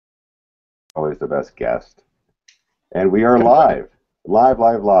Always the best guest. And we are live,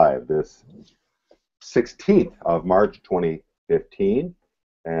 this 16th of March 2015.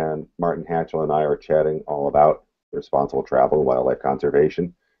 And Martin Hatchell and I are chatting all about responsible travel and wildlife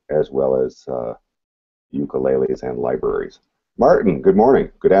conservation, as well as ukuleles and libraries. Martin, good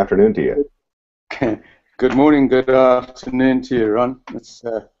morning. Good afternoon to you. Good morning, good afternoon to you, Ron.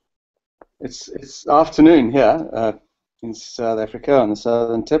 It's afternoon here in South Africa on the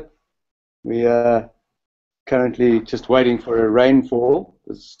southern tip. We are currently just waiting for a rainfall.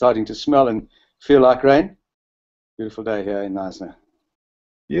 It's starting to smell and feel like rain. Beautiful day here in Knysna.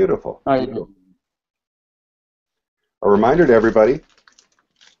 Beautiful. How are you doing? A reminder to everybody,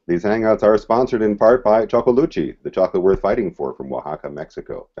 these Hangouts are sponsored in part by Chocoluchi, the chocolate worth fighting for from Oaxaca,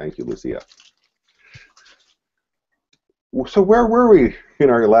 Mexico. Thank you, Lucia. So where were we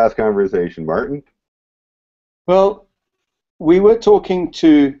in our last conversation, Martin? Well, we were talking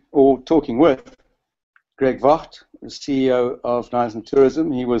with Greg Vogt, the CEO of Knysna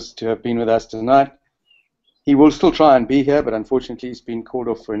Tourism. He was to have been with us tonight. He will still try and be here, but unfortunately he's been called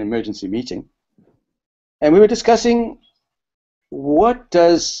off for an emergency meeting. And we were discussing what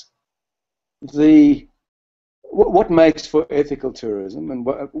makes for ethical tourism, and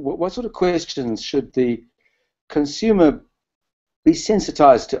what sort of questions should the consumer be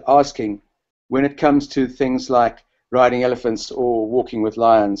sensitized to asking when it comes to things like riding elephants or walking with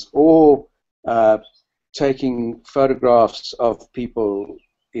lions or taking photographs of people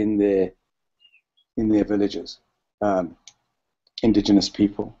in their villages, indigenous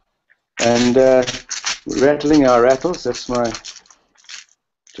people. And rattling our rattles, that's my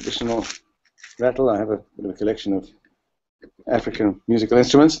traditional rattle. I have a bit of a collection of African musical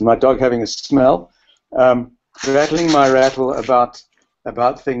instruments, and my dog having a smell. Rattling my rattle about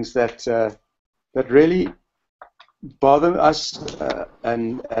things that really bother us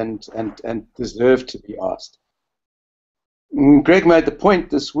and deserve to be asked. Greg made the point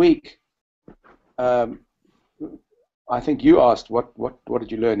this week. I think you asked what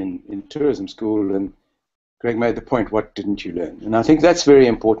did you learn in tourism school, and Greg made the point, what didn't you learn? And I think that's very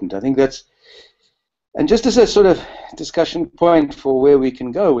important. I think that's, and just as a sort of discussion point for where we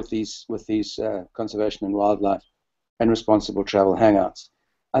can go with these conservation and wildlife and responsible travel hangouts,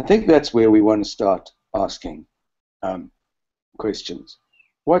 I think that's where we want to start asking questions.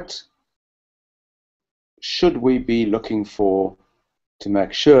 What should we be looking for to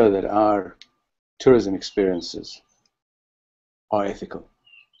make sure that our tourism experiences are ethical?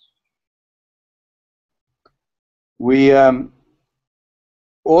 We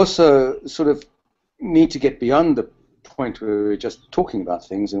also sort of need to get beyond the point where we're just talking about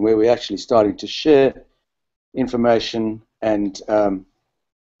things and where we're actually starting to share information. And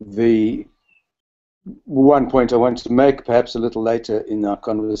the one point I want to make, perhaps a little later in our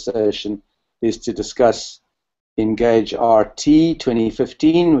conversation, is to discuss Engage RT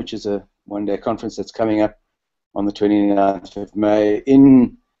 2015, which is a one-day conference that's coming up on the 29th of May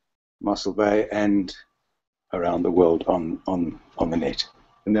in Mossel Bay and around the world on the net.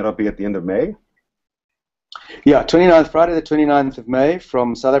 And that'll be at the end of May? Yeah, Friday the 29th of May,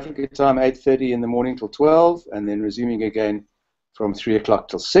 from South Africa time, 8:30 in the morning till 12, and then resuming again from 3 o'clock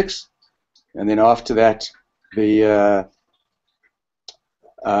till 6. And then after that, the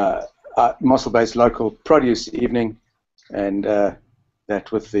Mossel-based local produce evening, and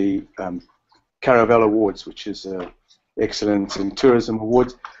that with the Caravel Awards, which is Excellence in Tourism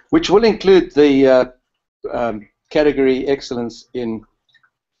Awards, which will include the category Excellence in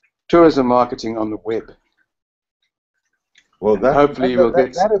Tourism Marketing on the Web. Well,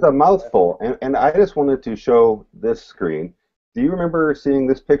 that is a mouthful, and I just wanted to show this screen. Do you remember seeing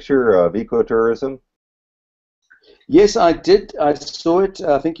this picture of ecotourism? Yes, I did. I saw it.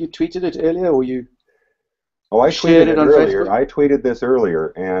 I think you tweeted it earlier, or you shared it on earlier. Facebook? I tweeted this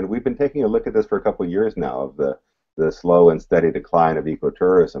earlier, and we've been taking a look at this for a couple of years now, of the slow and steady decline of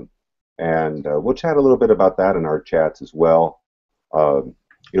ecotourism. And we'll chat a little bit about that in our chats as well. For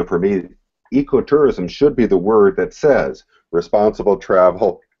me, ecotourism should be the word that says responsible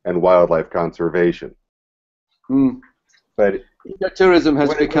travel and wildlife conservation. But ecotourism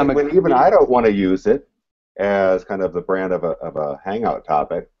has become when even I don't want to use it as kind of the brand of a hangout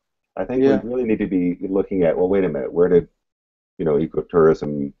topic, I think we really need to be looking at, well, wait a minute, where did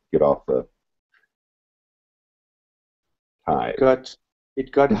ecotourism get off the tide?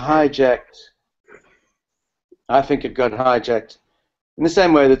 It got hijacked. I think it got hijacked in the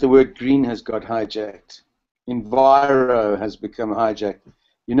same way that the word green has got hijacked. Enviro has become hijacked.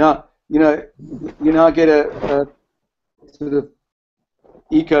 You now get a sort of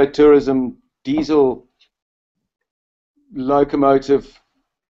ecotourism diesel locomotive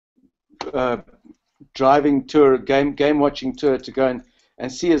driving tour, game watching tour to go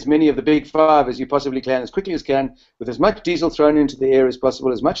and see as many of the big five as you possibly can, as quickly as can, with as much diesel thrown into the air as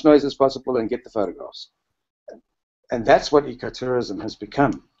possible, as much noise as possible, and get the photographs. And that's what ecotourism has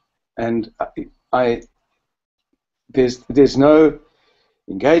become. And there's no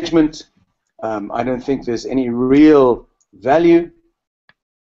engagement. I don't think there's any real value.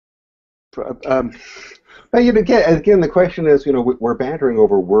 Again, the question is, we're bantering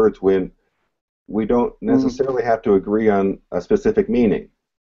over words when we don't necessarily have to agree on a specific meaning.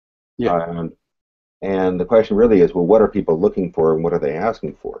 Yeah. And the question really is, well, what are people looking for and what are they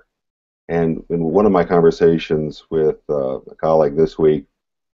asking for? And in one of my conversations with a colleague this week,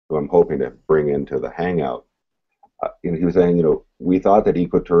 who I'm hoping to bring into the Hangout, he was saying, we thought that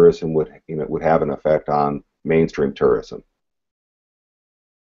ecotourism would have an effect on mainstream tourism,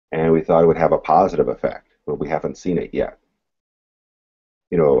 and we thought it would have a positive effect, but we haven't seen it yet.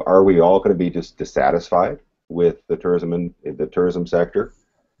 Are we all going to be just dissatisfied with the tourism sector,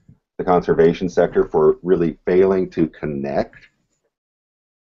 the conservation sector, for really failing to connect?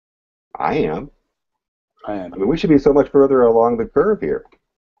 I am. I mean, we should be so much further along the curve here.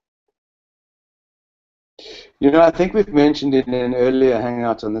 I think we've mentioned in an earlier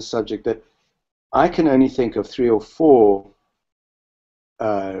Hangout on this subject that I can only think of 3 or 4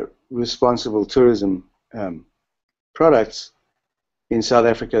 responsible tourism products in South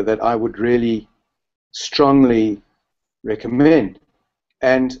Africa that I would really strongly recommend.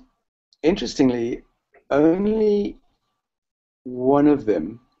 And interestingly, only one of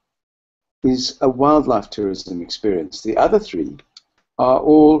them is a wildlife tourism experience. The other 3 are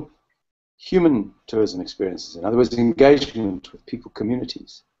all human tourism experiences. In other words, engagement with people,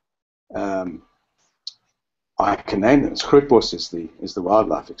 communities. I can name them. Grootbos is the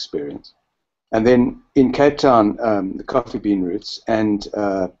wildlife experience. And then in Cape Town, the coffee bean routes and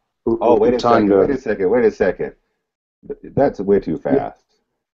wait a second. That's way too fast.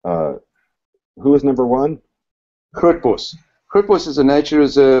 Yeah. Who is number 1? Grootbos. Grootbos is a nature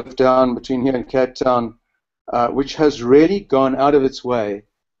reserve down between here and Cape Town, which has really gone out of its way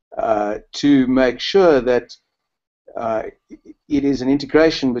to make sure that it is an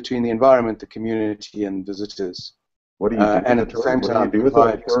integration between the environment, the community, and visitors. What do you do? And at the same time, what do you do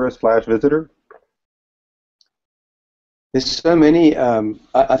as a tourist/visitor? There's so many.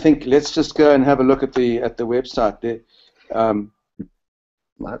 I think let's just go and have a look at the website there.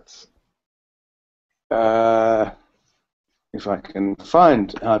 Let's. If I can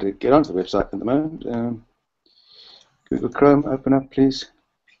find how to get onto the website at the moment. Google Chrome, open up, please.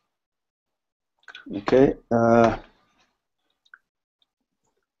 Okay.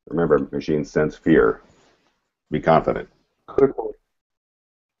 Remember, machines sense fear. Be confident.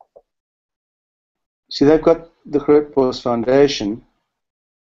 See, they've got the Grootbos Foundation.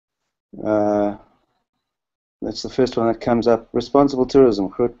 That's the first one that comes up. Responsible tourism,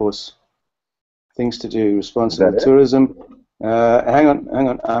 Grootbos. Things to do, responsible tourism. Hang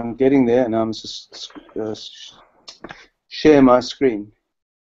on. I'm getting there, and I'm just share my screen.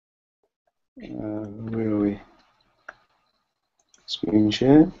 Where are we? Screen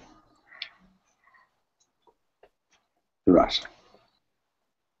share. Right.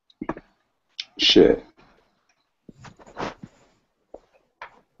 Share.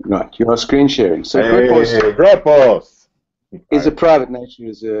 Right, you are screen sharing. So Grootbos is a private nature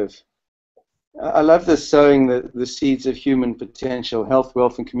reserve. I love this, sowing the seeds of human potential, health,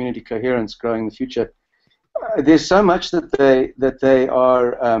 wealth, and community coherence, growing the future. There's so much that they're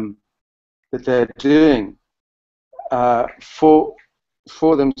doing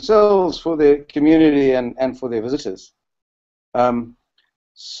for themselves, for their community, and for their visitors. They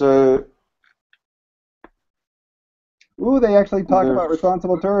actually talk about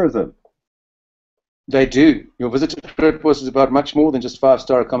responsible tourism. They do. Your visit to Grootbos is about much more than just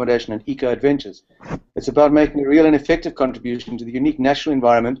 5-star accommodation and eco-adventures. It's about making a real and effective contribution to the unique natural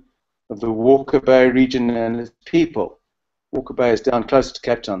environment of the Walker Bay region and its people. Walker Bay is down closer to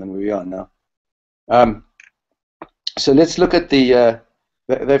Cape Town than we are now. So let's look at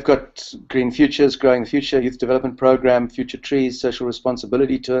they've got Green Futures, Growing the Future, Youth Development Program, Future Trees, Social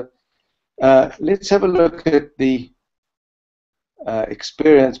Responsibility Tour. Let's have a look at the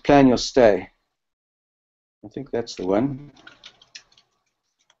experience, Plan Your Stay. I think that's the one.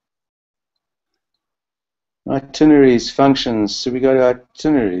 Itineraries, functions. So we go to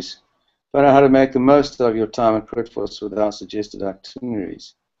itineraries. Find out how to make the most of your time at Grootbos with our suggested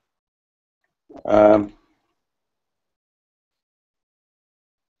itineraries.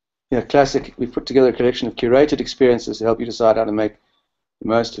 Classic. We've put together a collection of curated experiences to help you decide how to make the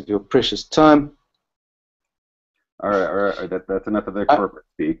most of your precious time. All right. That's enough of the corporate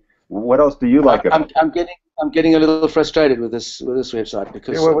speak. What else do you like about it? I'm getting a little frustrated with this website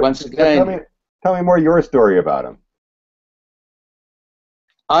because once again, tell me more your story about him.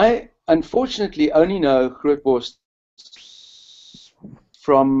 I unfortunately only know Grootborst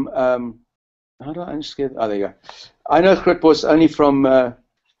from how do I understand? Oh, there you go. I know Grootborst only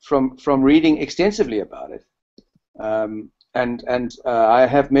from reading extensively about it, and I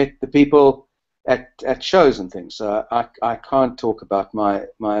have met the people at shows and things. So I can't talk about my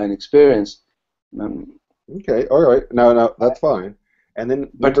own experience. Okay, all right. No, that's fine. And then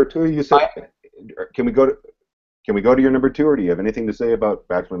number two, you said, can we go to your number two, or do you have anything to say about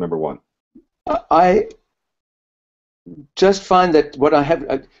Bachelor number one? I just find that what I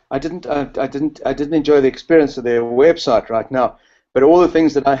have, I didn't enjoy the experience of their website right now, but all the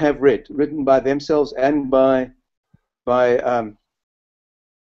things that I have read, written by themselves and by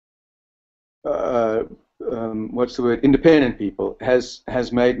what's the word, independent people,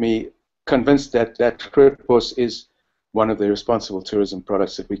 has made me convinced that Grootborst is one of the responsible tourism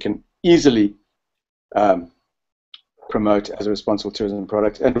products that we can easily promote as a responsible tourism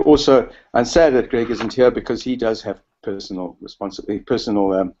product. And also, I'm sad that Greg isn't here because he does have personal responsibility,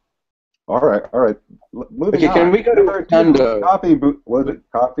 all right. Moving on. Can we go to Orlando?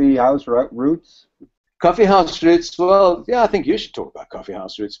 Coffee House Roots? Coffee House Roots. Well, yeah, I think you should talk about Coffee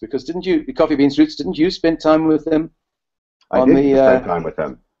House Roots because Coffee Beans Roots? Didn't you spend time with them? I did spend time with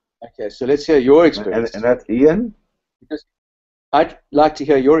them. Okay, so let's hear your experience. And that's Ian? Because I'd like to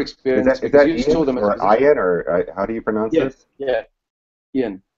hear your experience. Is that Ian or Ian, or how do you pronounce this? Yeah,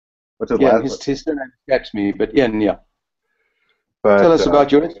 Ian. What's his last name? His surname escapes me, but Ian, yeah. But, tell us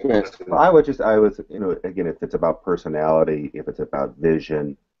about your experience. I was, again, if it's about personality, if it's about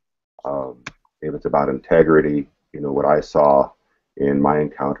vision, if it's about integrity, what I saw in my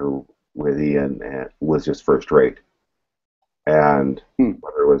encounter with Ian was just first rate. And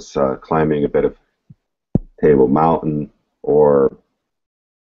whether it was climbing a bit of Table Mountain or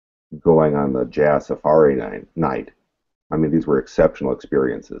going on the jazz safari night, I mean, these were exceptional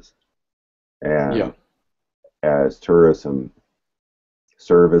experiences. And as tourism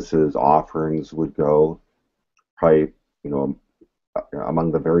services offerings would go, probably,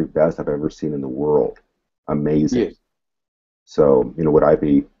 among the very best I've ever seen in the world. Amazing. Yes. So, would I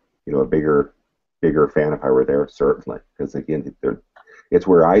be, a bigger fan if I were there? Certainly, because again, it's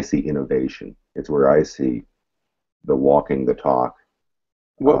where I see innovation. It's where I see the walking the talk.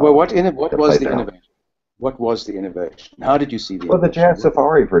 What was the innovation? What was the innovation? How did you see the innovation? Well, the jazz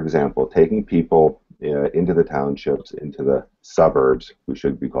safari, for example, taking people into the townships, into the suburbs, we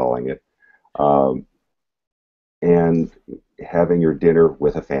should be calling it, and having your dinner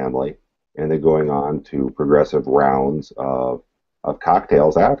with a family, and then going on to progressive rounds of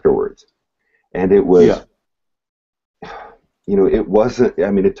cocktails afterwards. And it was, it wasn't, I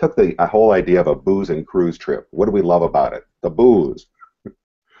mean, it took the whole idea of a booze and cruise trip. What do we love about it? The booze.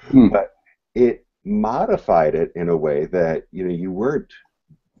 But it modified it in a way that, you weren't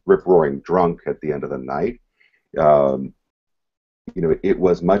rip-roaring drunk at the end of the night. It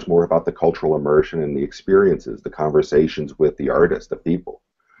was much more about the cultural immersion and the experiences, the conversations with the artists, the people.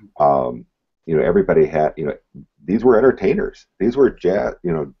 Everybody had, these were entertainers. These were jazz,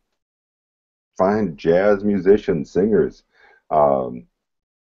 fine jazz musicians, singers. And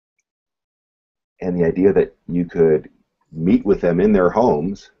the idea that you could meet with them in their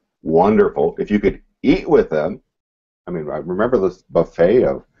homes, wonderful. If you could eat with them, I mean, I remember this buffet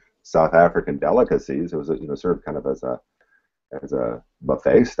of South African delicacies. It was, served kind of as a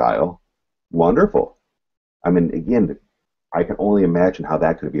buffet style. Wonderful. I mean, again, I can only imagine how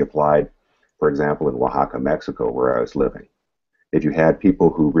that could be applied, for example, in Oaxaca, Mexico, where I was living. If you had people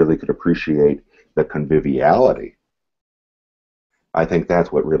who really could appreciate the conviviality, I think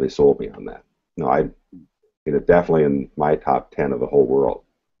that's what really sold me on that. Definitely in my top 10 of the whole world.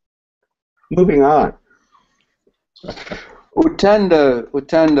 Moving on. Utando,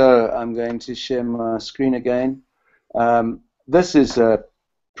 I'm going to share my screen again. This is a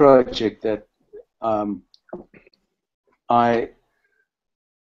project that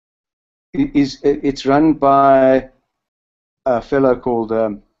it's run by a fellow called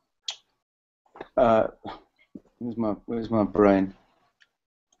where's my brain?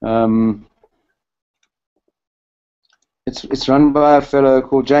 It's run by a fellow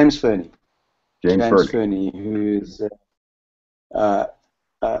called James Fernie. James Fernie, who is,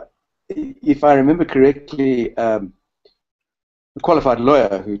 if I remember correctly, a qualified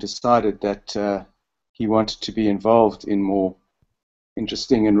lawyer who decided that he wanted to be involved in more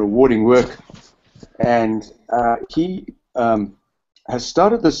interesting and rewarding work, and he has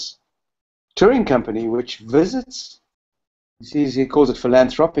started this touring company which visits he calls it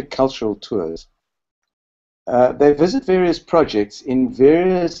philanthropic cultural tours. They visit various projects in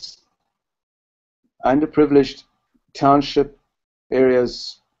various underprivileged township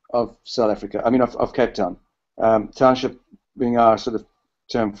areas of South Africa, of Cape Town. Township being our sort of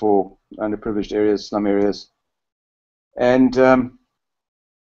term for underprivileged areas, slum areas. And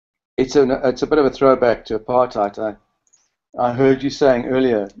it's a bit of a throwback to apartheid. I heard you saying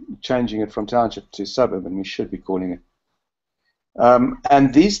earlier, changing it from township to suburb, and we should be calling it.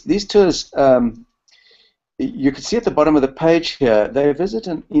 And these tours, you can see at the bottom of the page here, they visit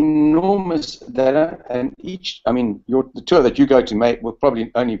an enormous data, and the tour that you go to will probably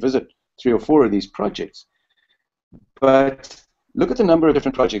only visit 3 or 4 of these projects. But look at the number of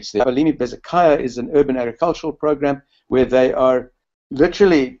different projects there. Balimi Bezekaya is an urban agricultural program where they are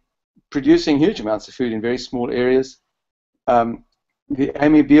literally producing huge amounts of food in very small areas. The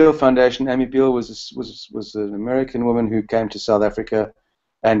Amy Beale Foundation. Amy Beale was an American woman who came to South Africa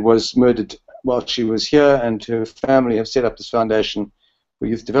and was murdered while she was here, and her family have set up this foundation for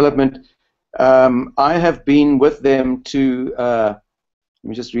youth development. I have been with them to, let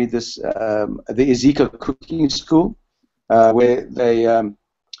me just read this, the Ezeka Cooking School, where they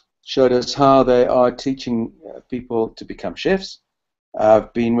showed us how they are teaching people to become chefs.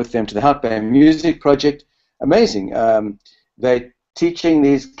 I've been with them to the Hout Bay Music Project. Amazing. They're teaching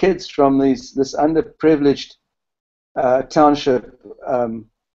these kids from this underprivileged township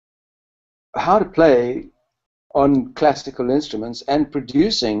how to play on classical instruments and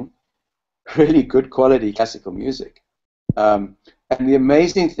producing really good quality classical music. And the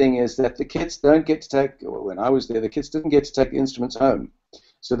amazing thing is that the kids don't get to take, when I was there, the kids didn't get to take the instruments home.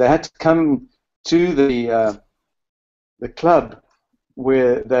 So they had to come to the club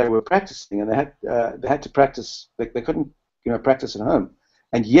where they were practicing, and they had to practice. They couldn't, practice at home,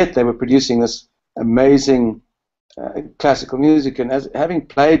 and yet they were producing this amazing classical music. And having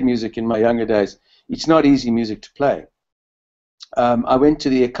played music in my younger days, it's not easy music to play. I went to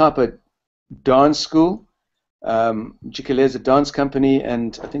the Ekapa Dance School, Jikeleza Dance Company,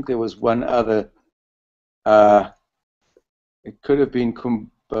 and I think there was one other. It could have been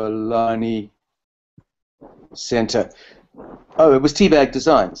Kumbalani Center. Oh, it was Teabag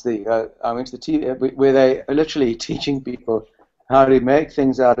Designs. I went to the where they are literally teaching people how to make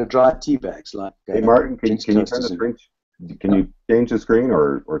things out of dry tea bags. Like, hey Martin, can you turn the screen? Can you change the screen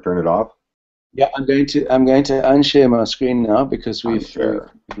or turn it off? Yeah, I'm going to unshare my screen now because we've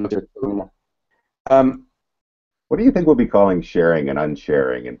looked at it. What do you think we'll be calling sharing and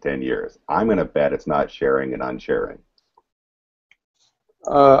unsharing in 10 years? I'm going to bet it's not sharing and unsharing.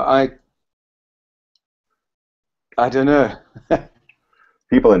 I don't know.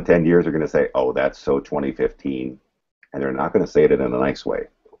 People in 10 years are going to say, oh, that's so 2015. And they're not going to say it in a nice way.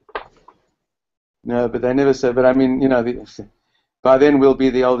 No, but they never say, but I mean, by then we'll be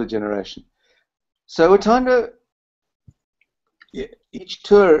the older generation. So Utanda, each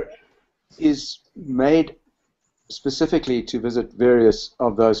tour is made specifically to visit various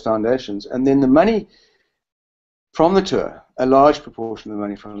of those foundations. And then the money from the tour, a large proportion of the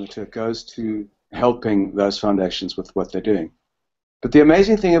money from the tour goes to helping those foundations with what they're doing. But the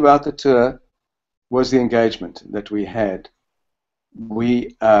amazing thing about the tour was the engagement that we had.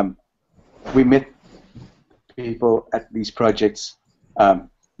 We met people at these projects.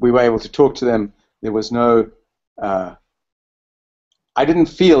 We were able to talk to them. There was no. I didn't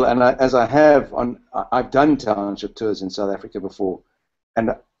feel, and I've done township tours in South Africa before,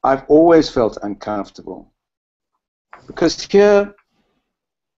 and I've always felt uncomfortable because here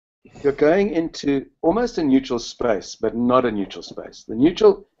you're going into almost a neutral space, but not a neutral space. The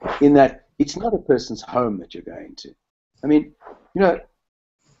neutral in that it's not a person's home that you're going to. I mean,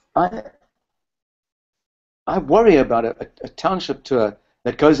 I worry about a township tour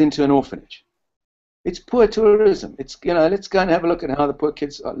that goes into an orphanage. It's poor tourism. It's, let's go and have a look at how the poor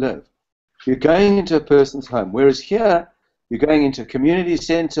kids live. You're going into a person's home, whereas here you're going into a community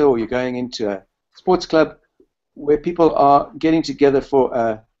center or you're going into a sports club where people are getting together for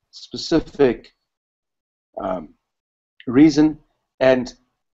a specific reason, and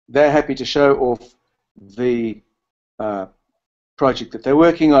they're happy to show off the project that they're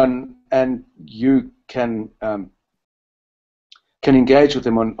working on, and you can engage with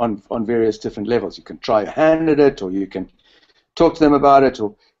them on various different levels. You can try your hand at it, or you can talk to them about it,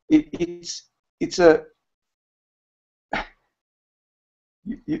 or if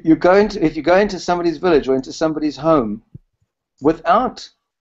you go into somebody's village or into somebody's home without,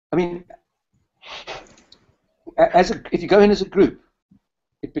 I mean, if you go in as a group,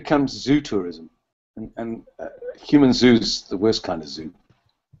 it becomes zoo tourism, and human zoos, the worst kind of zoo.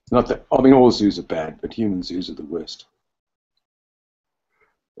 Not that, I mean, all zoos are bad, but human zoos are the worst.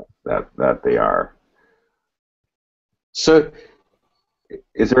 that they are. So,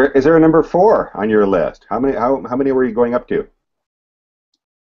 is there a number 4 on your list? How many were you going up to?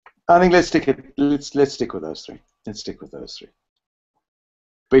 I think let's stick with those three. Let's stick with those three,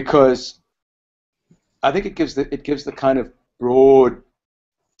 because I think it gives the kind of broad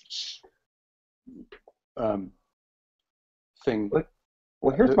thing.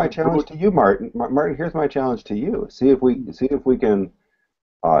 Well, here's my challenge to you, Martin. Martin, here's my challenge to you. See if we can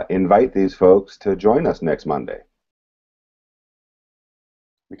invite these folks to join us next Monday.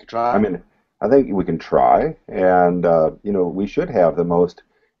 We could try. I mean, I think we can try, and we should have the most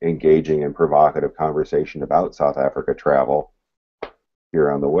engaging and provocative conversation about South Africa travel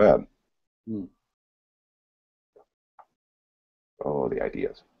here on the web. Oh, the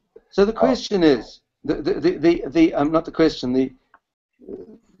ideas. So the question is, not the question,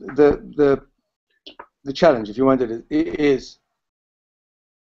 the challenge, if you wanted it, is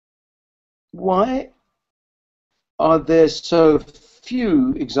why are there so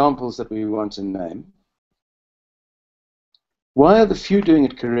few examples that we want to name? Why are the few doing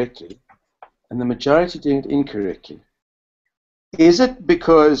it correctly and the majority doing it incorrectly? Is it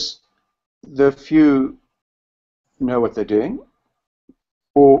because the few know what they're doing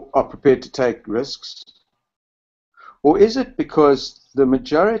or are prepared to take risks? Or is it because the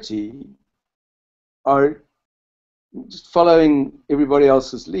majority are just following everybody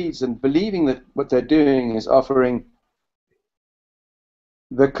else's leads and believing that what they're doing is offering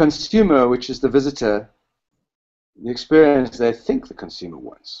the consumer, which is the visitor, the experience they think the consumer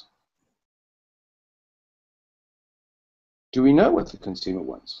wants? Do we know what the consumer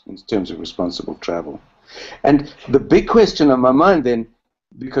wants in terms of responsible travel? And the big question on my mind then,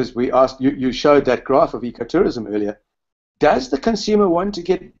 because we asked, you showed that graph of ecotourism earlier, does the consumer want to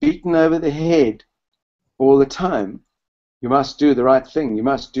get beaten over the head all the time? You must do the right thing, you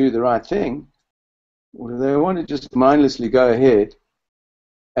must do the right thing. Or do they want to just mindlessly go ahead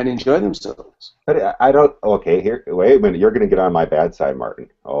and enjoy themselves? But I don't, okay, here, wait a minute, you're going to get on my bad side, Martin.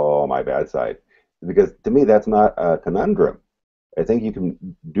 Oh, my bad side. Because to me, that's not a conundrum. I think you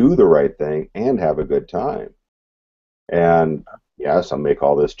can do the right thing and have a good time. And yeah, some may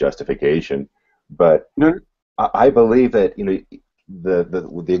call this justification, but no. I believe that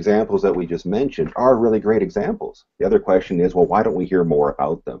the examples that we just mentioned are really great examples. The other question is, well, why don't we hear more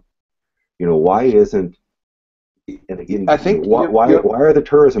about them? Why isn't, and again, I think why are the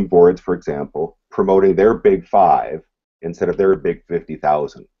tourism boards, for example, promoting their big 5 instead of their big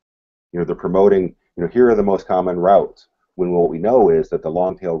 50,000? They're promoting, here are the most common routes, when what we know is that the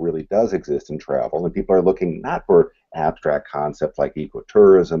long tail really does exist in travel, and people are looking not for abstract concepts like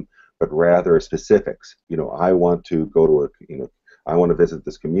ecotourism, but rather specifics. I want to go to I want to visit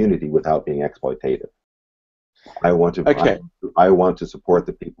this community without being exploitative. I want to support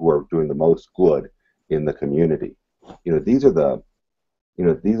the people who are doing the most good in the community. These are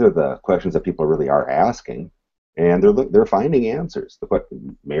the questions that people really are asking, and they're finding answers. The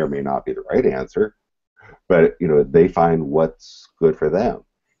question may or may not be the right answer, but they find what's good for them.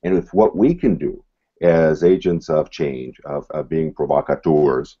 And if what we can do as agents of change, of being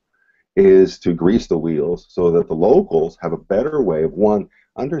provocateurs, is to grease the wheels so that the locals have a better way of, one,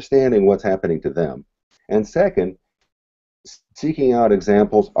 understanding what's happening to them, and second, seeking out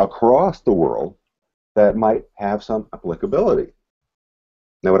examples across the world that might have some applicability.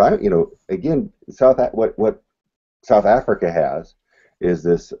 Now, again, what South Africa has is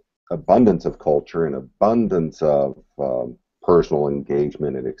this abundance of culture and abundance of personal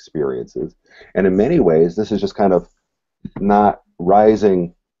engagement and experiences, and in many ways, this is just kind of not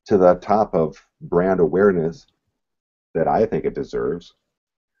rising to the top of brand awareness that I think it deserves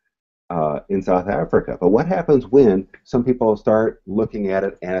in South Africa. But what happens when some people start looking at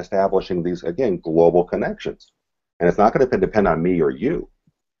it and establishing these, again, global connections? And it's not going to depend on me or you.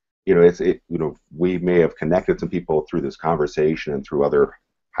 We may have connected some people through this conversation and through other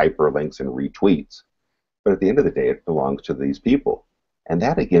hyperlinks and retweets, but at the end of the day, it belongs to these people. And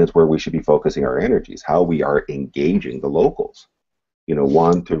that, again, is where we should be focusing our energies, how we are engaging the locals.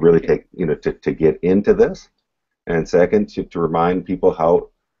 One, to really take, to get into this, and second, to remind people how,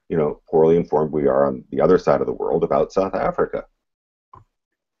 poorly informed we are on the other side of the world about South Africa.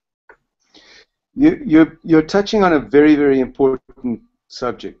 You're touching on a very, very important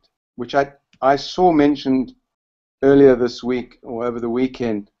subject, which I saw mentioned earlier this week or over the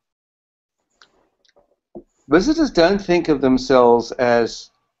weekend. Visitors don't think of themselves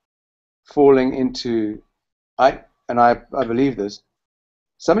as falling into, I believe this.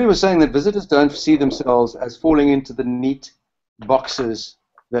 Somebody was saying that visitors don't see themselves as falling into the neat boxes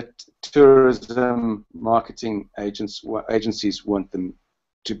that tourism marketing agencies want them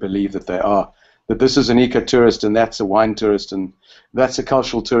to believe that they are. That this is an eco-tourist and that's a wine tourist and that's a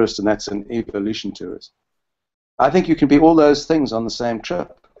cultural tourist and that's an evolution tourist. I think you can be all those things on the same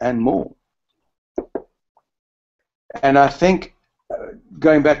trip and more. And I think,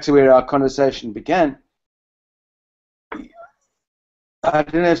 going back to where our conversation began, I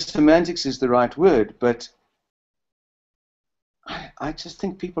don't know if semantics is the right word, but I just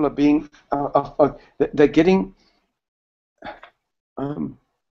think people are being, they're getting,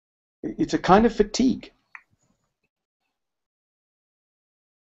 it's a kind of fatigue.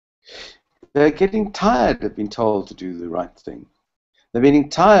 They're getting tired of being told to do the right thing. They're getting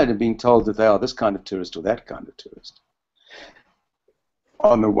tired of being told that they are this kind of tourist or that kind of tourist.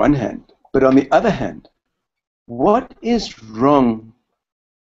 On the one hand. But on the other hand, what is wrong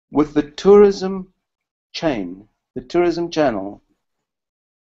with the tourism chain, the tourism channel,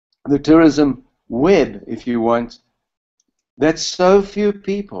 the tourism web, if you want, that so few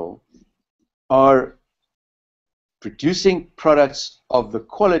people are producing products of the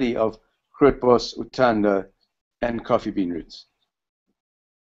quality of Grootbos, Utando, and coffee bean roots?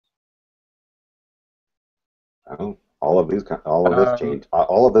 Well, all of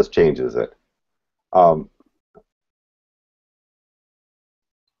this changes it.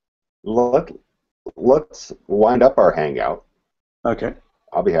 Let's wind up our hangout. Okay.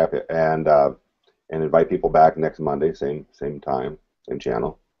 I'll be happy and invite people back next Monday, same time, same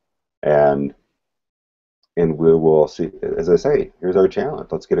channel, and we will see. As I say, here's our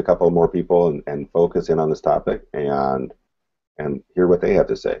challenge. Let's get a couple more people and focus in on this topic and hear what they have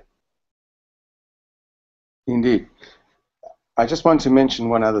to say. Indeed. I just want to mention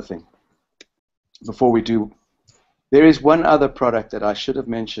one other thing before we do. There is one other product that I should have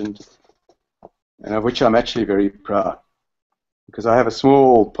mentioned, and of which I'm actually very proud, because I have a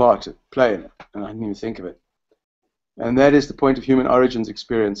small part to play in it, and I didn't even think of it. And that is the Point of Human Origins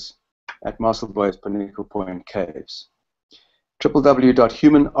experience at Musselboy's Pinnacle Point Caves.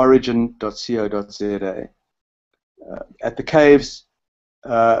 www.humanorigin.co.za. At the caves,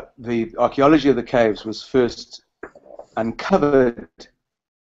 the archaeology of the caves was first uncovered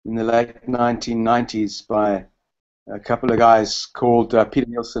in the late 1990s by a couple of guys called Peter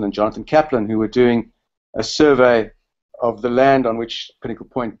Nielsen and Jonathan Kaplan, who were doing a survey of the land on which Pinnacle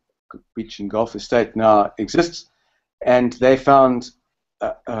Point Beach and Golf Estate now exists, and they found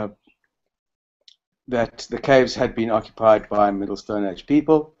that the caves had been occupied by Middle Stone Age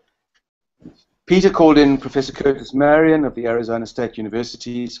people. Peter called in Professor Curtis Marion of the Arizona State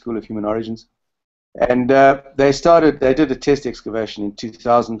University School of Human Origins, and they did a test excavation in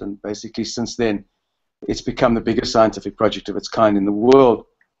 2000, and basically since then it's become the biggest scientific project of its kind in the world.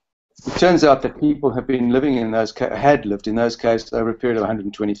 It turns out that people have been living in those had lived in those caves over a period of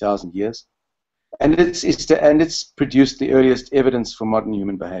 120,000 years, and it's produced the earliest evidence for modern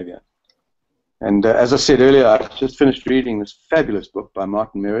human behavior. And as I said earlier, I just finished reading this fabulous book by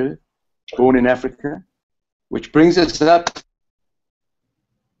Martin Meredith, Born in Africa, which brings us up.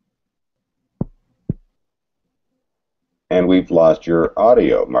 And we've lost your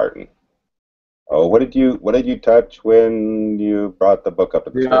audio, Martin. Oh, what did you touch when you brought the book up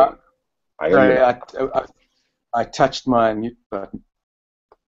at the screen? I touched my mute button.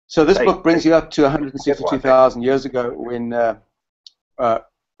 So this book brings you up to 162,000 years ago when. Huh?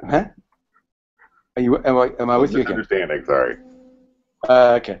 Am I with you again? Understanding, sorry.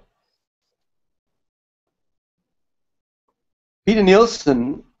 Okay. Peter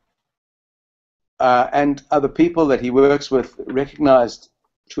Nielsen and other people that he works with recognized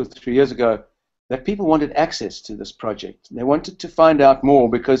 2 or 3 years ago that people wanted access to this project. They wanted to find out more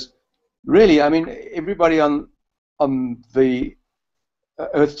because, really, I mean, everybody on the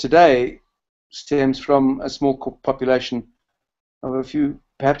Earth today stems from a small population of a few,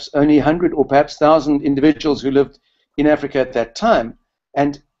 perhaps only 100 or perhaps 1,000 individuals who lived in Africa at that time.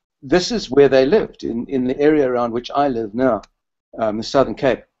 And this is where they lived, in the area around which I live now, the Southern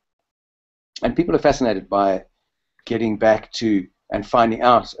Cape. And people are fascinated by getting back to and finding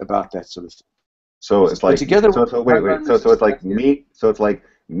out about that sort of thing. So it's like together. So it's like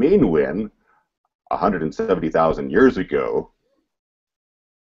Meanwin, 170,000 years ago.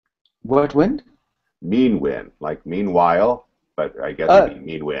 What wind? Meanwin, like meanwhile, but I guess it'd be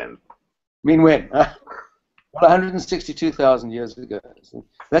Meanwin. Meanwin. Well, 162,000 years ago.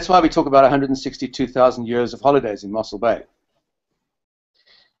 That's why we talk about 162,000 years of holidays in Mossel Bay.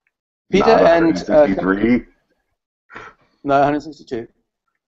 Peter Not and 163. No, 162.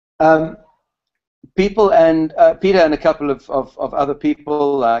 People and Peter and a couple of other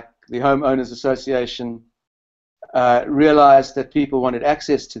people, like the Homeowners Association, realized that people wanted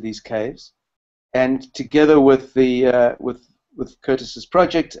access to these caves, and together with the with with Curtis's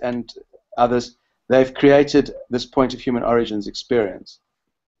project and others, they've created this point of human origins experience,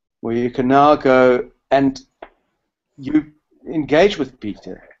 where you can now go and you engage with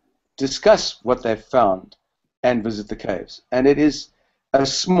Peter, discuss what they've found, and visit the caves. And it is a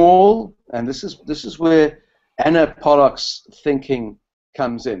small, and this is where Anna Pollock's thinking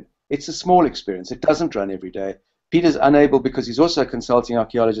comes in. It's a small experience. It doesn't run every day. Peter's unable, because he's also a consulting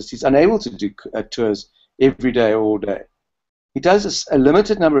archaeologist, he's unable to do tours every day or all day. He does a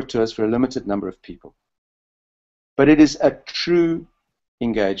limited number of tours for a limited number of people. But it is a true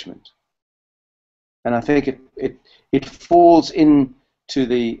engagement. And I think it falls into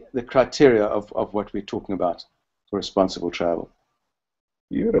the criteria of what we're talking about for responsible travel.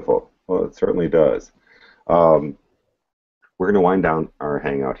 Beautiful. Well, it certainly does. We're going to wind down our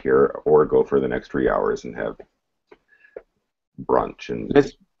hangout here, or go for the next 3 hours and have brunch and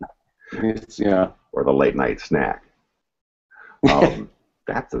or the late night snack.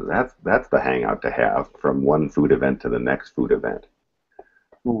 That's the hangout to have, from one food event to the next food event.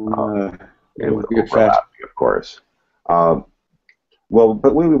 And with overlapping, of course. Well,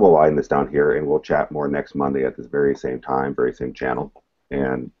 but we will wind this down here, and we'll chat more next Monday at this very same time, very same channel.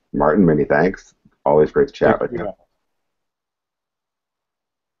 And Martin, many thanks. Always great to chat with you.